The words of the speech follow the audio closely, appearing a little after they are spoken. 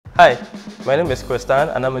Hi, my name is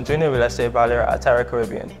Kristan and I'm a junior real estate valuer at Terra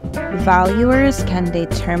Caribbean. Valuers can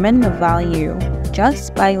determine the value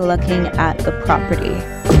just by looking at the property.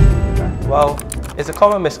 Well, it's a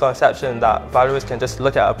common misconception that valuers can just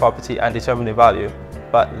look at a property and determine the value,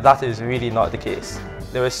 but that is really not the case.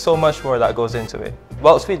 There is so much more that goes into it.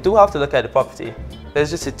 Whilst we do have to look at the property,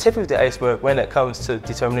 there's just a tip of the iceberg when it comes to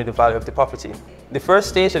determining the value of the property. The first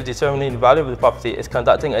stage of determining the value of the property is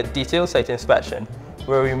conducting a detailed site inspection,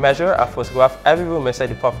 where we measure and photograph every room inside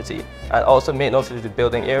the property and also make note of the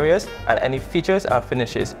building areas and any features and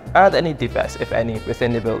finishes and any defects, if any,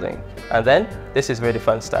 within the building. And then, this is where the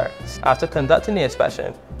fun starts. After conducting the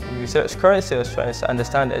inspection, we research current sales trends to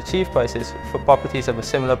understand the achieved prices for properties of a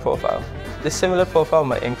similar profile. This similar profile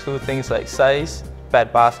might include things like size,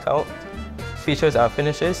 bed-bath count, features and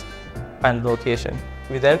finishes, and location.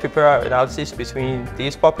 We then prepare our analysis between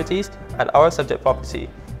these properties and our subject property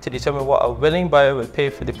to determine what a willing buyer will pay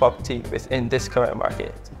for the property within this current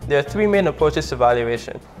market. There are three main approaches to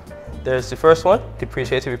valuation. There's the first one,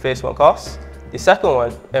 depreciated replacement costs, the second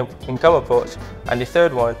one, income approach, and the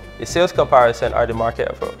third one, the sales comparison or the market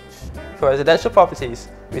approach. For residential properties,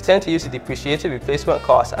 we tend to use the depreciated replacement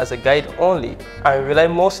cost as a guide only, and we rely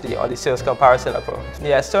mostly on the sales comparison approach.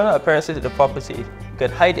 The external appearances of the property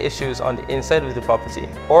could hide issues on the inside of the property,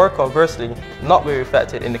 or conversely, not be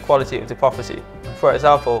reflected in the quality of the property. For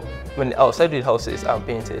example, when the outside of the house is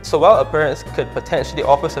unpainted. So while appearance could potentially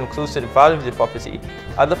offer some clues to the value of the property,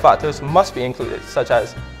 other factors must be included, such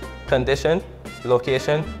as condition,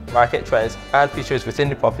 location, market trends, and features within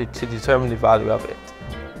the property to determine the value of it.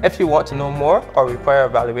 If you want to know more or require a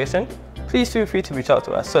valuation, please feel free to reach out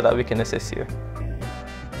to us so that we can assist you.